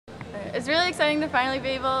It's really exciting to finally be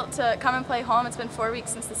able to come and play home. It's been 4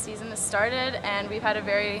 weeks since the season has started, and we've had a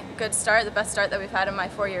very good start, the best start that we've had in my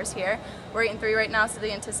 4 years here. We're 8-3 right now, so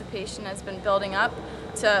the anticipation has been building up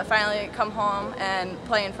to finally come home and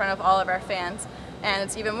play in front of all of our fans. And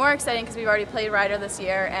it's even more exciting because we've already played Ryder this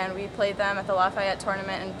year, and we played them at the Lafayette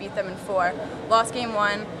tournament and beat them in 4. Lost game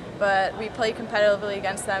 1, but we played competitively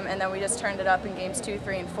against them, and then we just turned it up in games 2,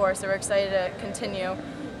 3, and 4. So we're excited to continue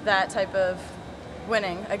that type of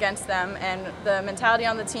winning against them, and the mentality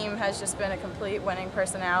on the team has just been a complete winning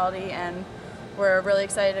personality, and we're really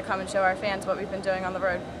excited to come and show our fans what we've been doing on the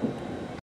road.